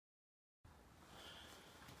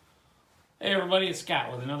Hey everybody, it's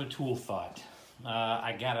Scott with another tool thought.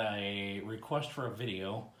 I got a request for a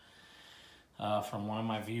video from one of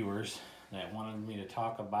my viewers that wanted me to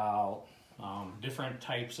talk about different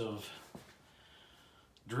types of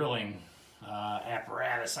drilling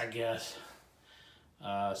apparatus, I guess.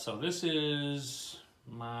 So this is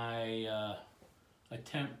my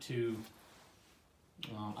attempt to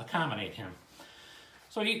accommodate him.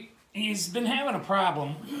 So he's been having a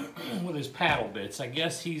problem with his paddle bits. I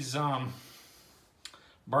guess he's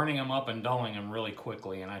burning them up and dulling them really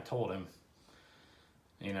quickly, and I told him,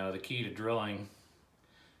 you know, the key to drilling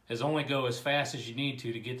is only go as fast as you need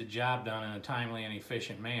to get the job done in a timely and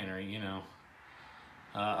efficient manner, you know.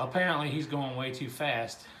 Apparently he's going way too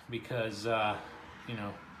fast because, you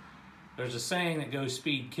know, there's a saying that goes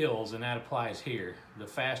speed kills, and that applies here. The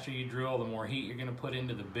faster you drill, the more heat you're going to put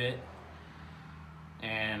into the bit,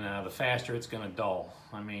 and the faster it's going to dull.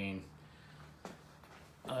 I mean,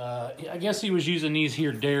 I guess he was using these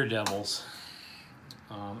here Daredevils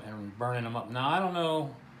and burning them up. Now, I don't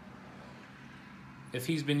know if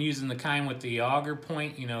he's been using the kind with the auger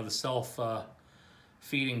point, you know, the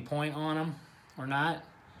self-feeding point on them or not.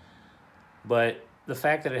 But the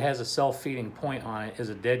fact that it has a self-feeding point on it is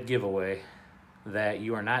a dead giveaway that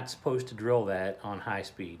you are not supposed to drill that on high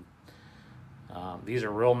speed. These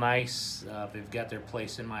are real nice. They've got their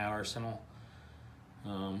place in my arsenal.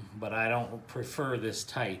 But I don't prefer this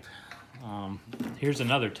type. Here's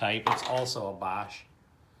another type. It's also a Bosch.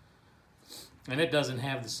 And it doesn't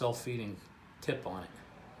have the self-feeding tip on it.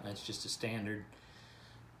 That's just a standard,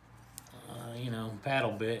 you know,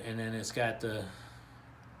 paddle bit. And then it's got the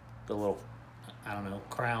little, I don't know,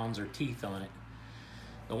 crowns or teeth on it.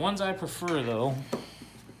 The ones I prefer, though,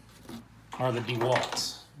 are the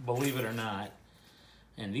DeWalt's, believe it or not.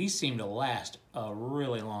 And these seem to last a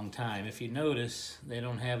really long time. If you notice, they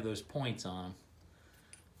don't have those points on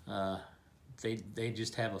them. They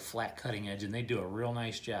just have a flat cutting edge, and they do a real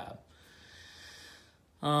nice job.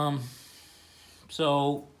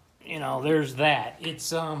 So, you know, there's that.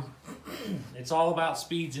 It's it's all about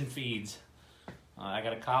speeds and feeds. I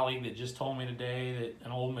got a colleague that just told me today that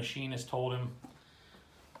an old machinist told him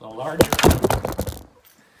the larger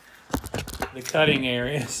the cutting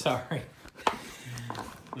area, sorry,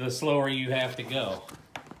 the slower you have to go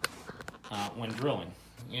when drilling.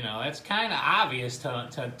 You know, that's kind of obvious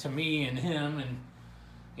to me and him, and,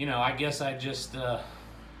 you know, I guess I just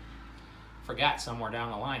forgot somewhere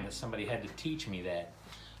down the line that somebody had to teach me that.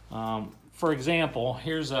 For example,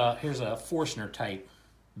 here's a Forstner type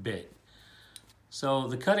bit. So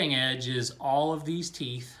the cutting edge is all of these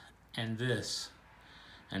teeth and this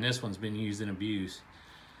one's been used and abused.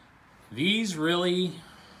 These really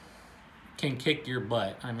can kick your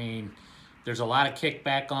butt. I mean, there's a lot of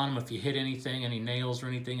kickback on them if you hit anything, any nails or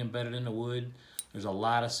anything embedded in the wood. There's a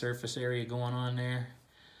lot of surface area going on there.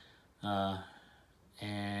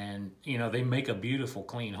 And, you know, they make a beautiful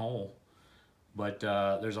clean hole. But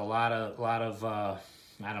there's a lot of I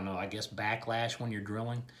don't know, I guess backlash when you're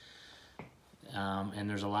drilling. And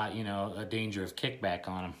there's a lot, you know, a danger of kickback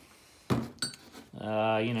on them.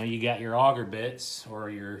 You know, you got your auger bits, or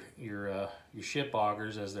your ship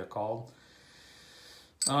augers as they're called.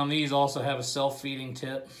 These also have a self-feeding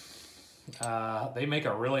tip. They make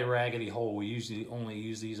a really raggedy hole. We usually only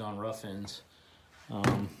use these on rough ends. You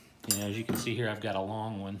know, as you can see here, I've got a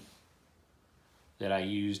long one that I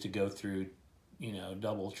use to go through, you know,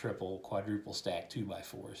 double, triple, quadruple stack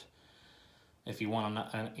 2x4s. If you want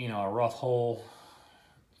a, you know, a rough hole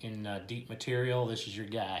in deep material, this is your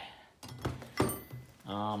guy.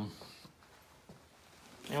 And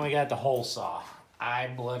we got the hole saw. I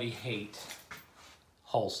bloody hate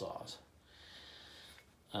hole saws.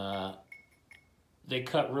 They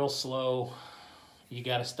cut real slow. You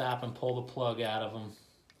got to stop and pull the plug out of them.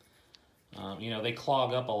 You know, they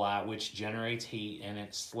clog up a lot, which generates heat, and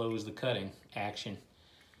it slows the cutting action.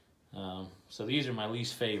 So these are my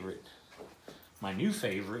least favorite. My new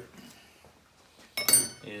favorite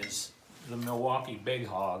is the Milwaukee Big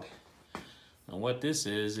Hog. And what this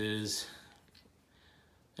is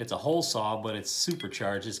it's a hole saw, but it's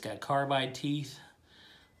supercharged. It's got carbide teeth.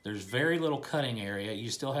 There's very little cutting area. You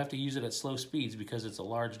still have to use it at slow speeds because it's a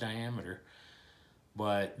large diameter.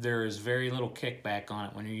 But there is very little kickback on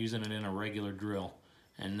it when you're using it in a regular drill.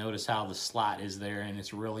 And notice how the slot is there, and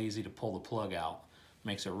it's real easy to pull the plug out.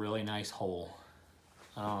 Makes a really nice hole.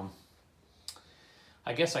 I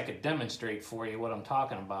guess I could demonstrate for you what I'm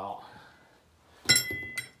talking about.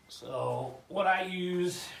 So what I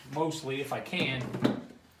use mostly, if I can,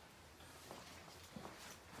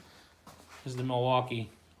 is the Milwaukee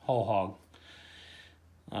Hole Hog.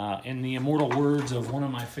 In the immortal words of one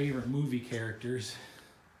of my favorite movie characters,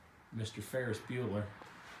 Mr. Ferris Bueller.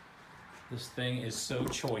 This thing is so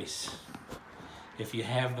choice. If you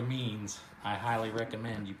have the means, I highly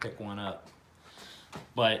recommend you pick one up.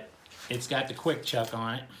 But it's got the quick chuck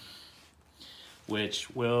on it, which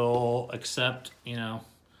will accept, you know,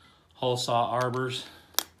 hole saw arbors,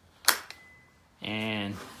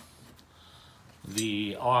 and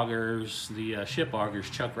the augers, the ship augers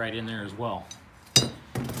chuck right in there as well.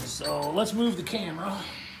 So let's move the camera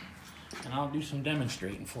and I'll do some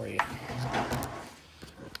demonstrating for you.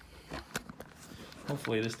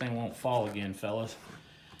 Hopefully this thing won't fall again, fellas.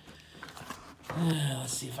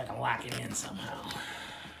 Let's see if I can lock it in somehow.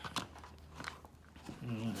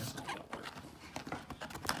 That's not gonna work.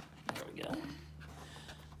 There we go.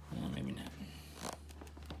 Maybe not.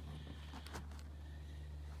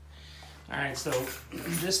 Alright, so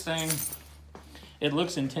this thing, it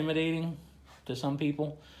looks intimidating to some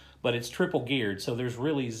people, but it's triple geared, so there's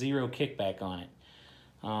really zero kickback on it.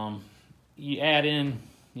 You add in,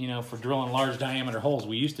 you know, for drilling large diameter holes,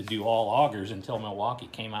 we used to do all augers until Milwaukee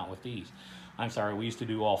came out with these. I'm sorry, we used to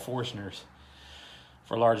do all Forstners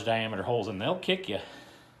for large diameter holes, and they'll kick you.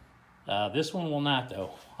 This one will not,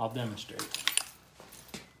 though. I'll demonstrate.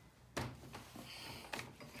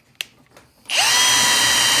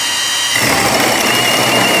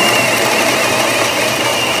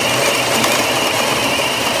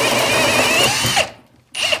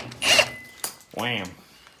 Wham.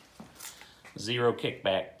 Zero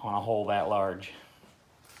kickback on a hole that large.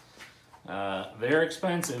 They're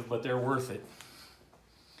expensive, but they're worth it.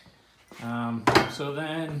 So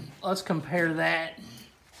then let's compare that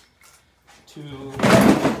to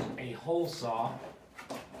a hole saw.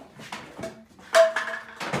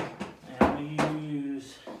 And we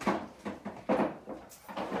use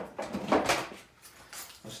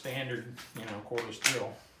a standard, you know, cordless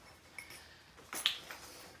drill.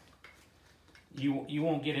 You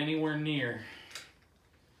won't get anywhere near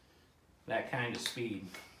that kind of speed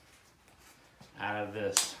out of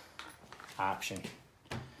this option.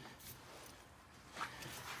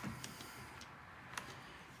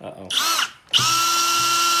 Uh-oh.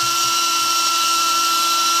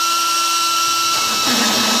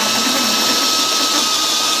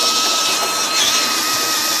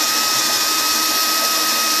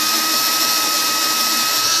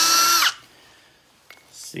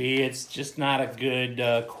 See, it's just not a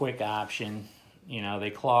good quick option. You know, they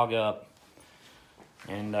clog up,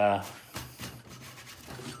 and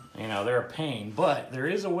you know, they're a pain, but there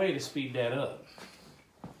is a way to speed that up.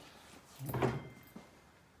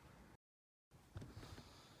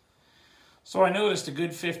 So I noticed a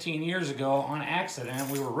good 15 years ago, on accident,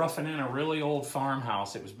 we were roughing in a really old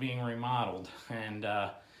farmhouse. It was being remodeled, and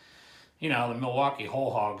you know, the Milwaukee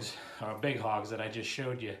whole hogs, or big hogs that I just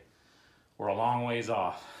showed you, were a long ways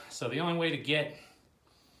off. So the only way to get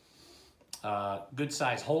good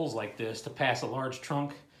sized holes like this, to pass a large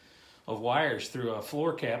trunk of wires through a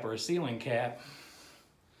floor cap or a ceiling cap,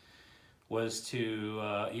 was to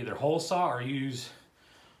either hole saw or use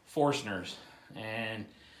Forstners. And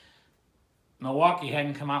Milwaukee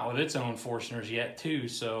hadn't come out with its own Forstners yet too,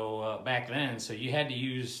 so back then, so you had to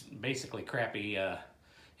use basically crappy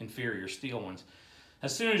inferior steel ones.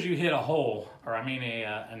 As soon as you hit a hole, or I mean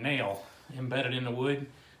a nail embedded in the wood,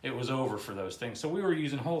 it was over for those things. So we were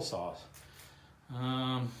using hole saws.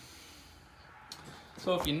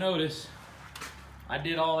 So if you notice, I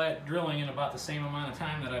did all that drilling in about the same amount of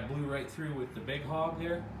time that I blew right through with the big hog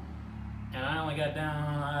there. And I only got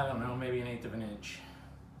down, I don't know, maybe 1/8 of an inch.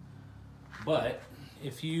 But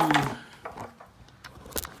if you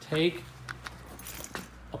take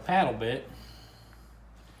a paddle bit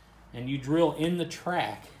and you drill in the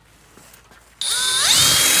track,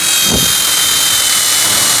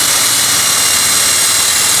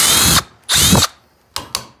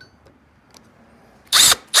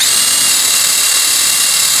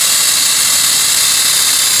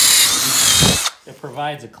 it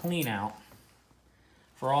provides a clean out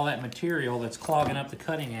for all that material that's clogging up the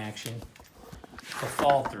cutting action to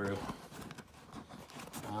fall through.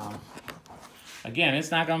 Again,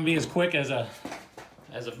 it's not going to be as quick as a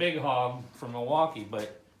big hog from Milwaukee,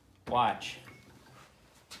 but watch.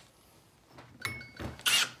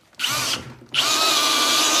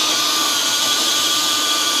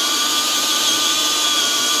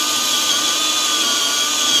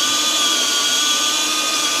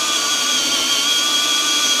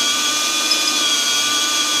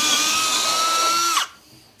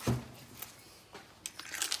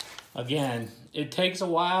 Again, it takes a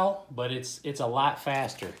while, but it's a lot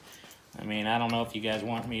faster. I mean, I don't know if you guys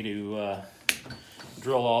want me to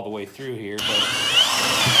drill all the way through here, but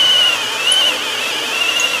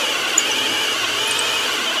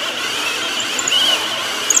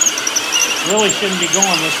Really shouldn't be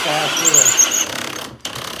going this fast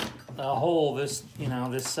with a hole this, you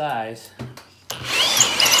know, this size.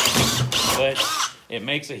 But it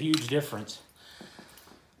makes a huge difference.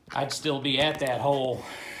 I'd still be at that hole.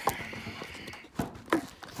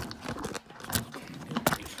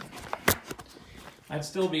 I'd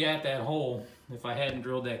still be at that hole if I hadn't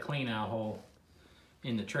drilled that clean out hole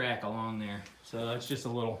in the track along there. So that's just a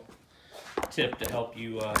little tip to help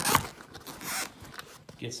you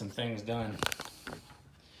get some things done.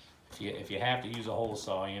 If you have to use a hole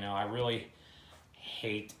saw, you know, I really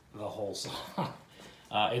hate the hole saw.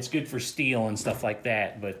 It's good for steel and stuff like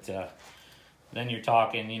that, but then you're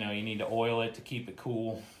talking, you know, you need to oil it to keep it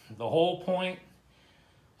cool. The whole point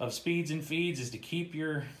of Speeds and Feeds is to keep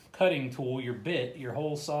your cutting tool, your bit, your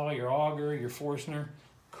hole saw, your auger, your Forstner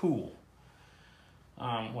cool.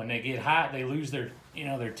 When they get hot, they lose their, you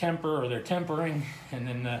know, their temper or their tempering, and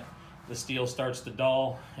then the steel starts to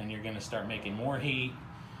dull, and you're going to start making more heat,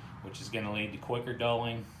 which is going to lead to quicker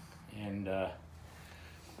dulling, and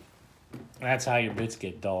that's how your bits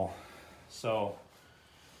get dull. So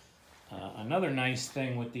another nice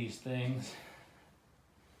thing with these things,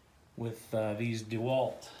 with these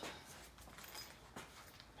DeWalt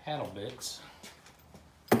paddle bits,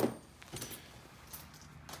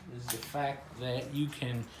 is the fact that you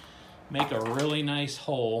can make a really nice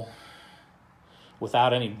hole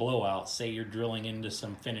without any blowout. Say you're drilling into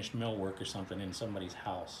some finished millwork or something in somebody's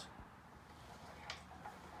house.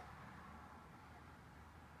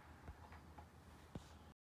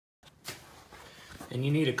 And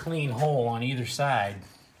you need a clean hole on either side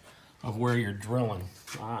of where you're drilling.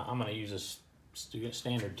 I'm going to use a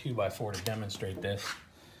standard 2x4 to demonstrate this.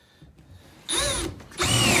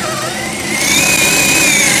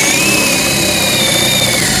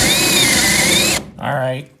 All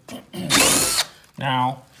right.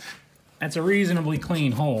 Now, that's a reasonably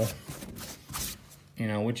clean hole, you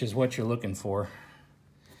know, which is what you're looking for.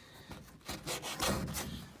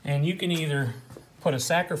 And you can either put a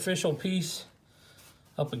sacrificial piece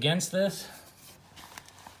up against this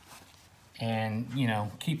and, you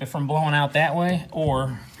know, keep it from blowing out that way,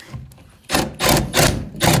 or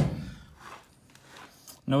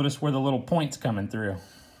notice where the little point's coming through.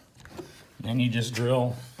 Then you just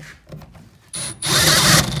drill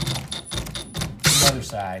the other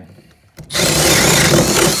side.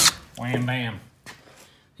 Wham bam.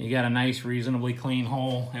 You got a nice, reasonably clean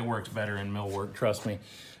hole. It works better in millwork, trust me.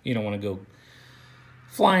 You don't want to go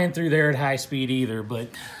flying through there at high speed either, but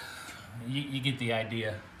you get the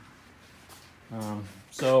idea.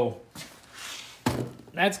 So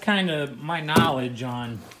that's kind of my knowledge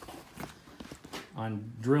on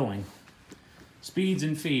drilling. Speeds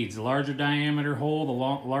and feeds. The larger diameter hole,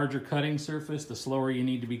 the larger cutting surface, the slower you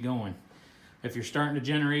need to be going. If you're starting to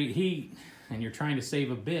generate heat and you're trying to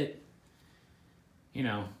save a bit, you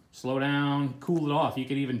know, slow down, cool it off. You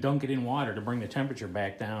could even dunk it in water to bring the temperature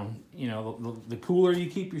back down. You know, the cooler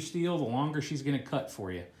you keep your steel, the longer she's going to cut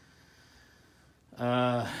for you.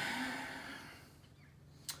 I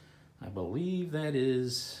believe that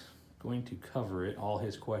is going to cover it, all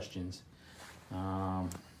his questions. You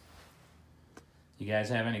guys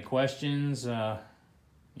have any questions?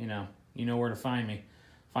 You know where to find me.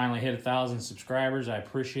 Finally hit 1,000 subscribers. I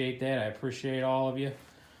appreciate that. I appreciate all of you. I'm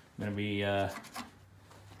going to be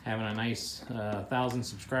having a nice 1,000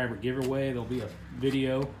 subscriber giveaway. There'll be a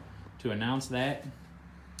video to announce that.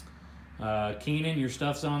 Keenan, your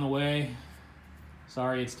stuff's on the way.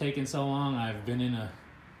 Sorry it's taken so long. I've been in a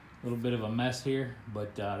little bit of a mess here,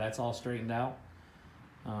 but that's all straightened out.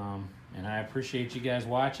 And I appreciate you guys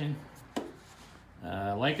watching.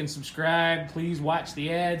 Like and subscribe. Please watch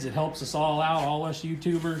the ads. It helps us all out, all us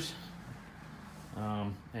YouTubers.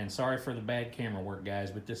 And sorry for the bad camera work,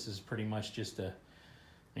 guys, but this is pretty much just a,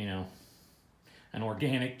 you know, an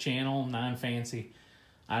organic channel, non-fancy.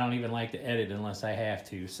 I don't even like to edit unless I have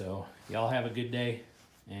to. So y'all have a good day,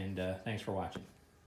 and thanks for watching.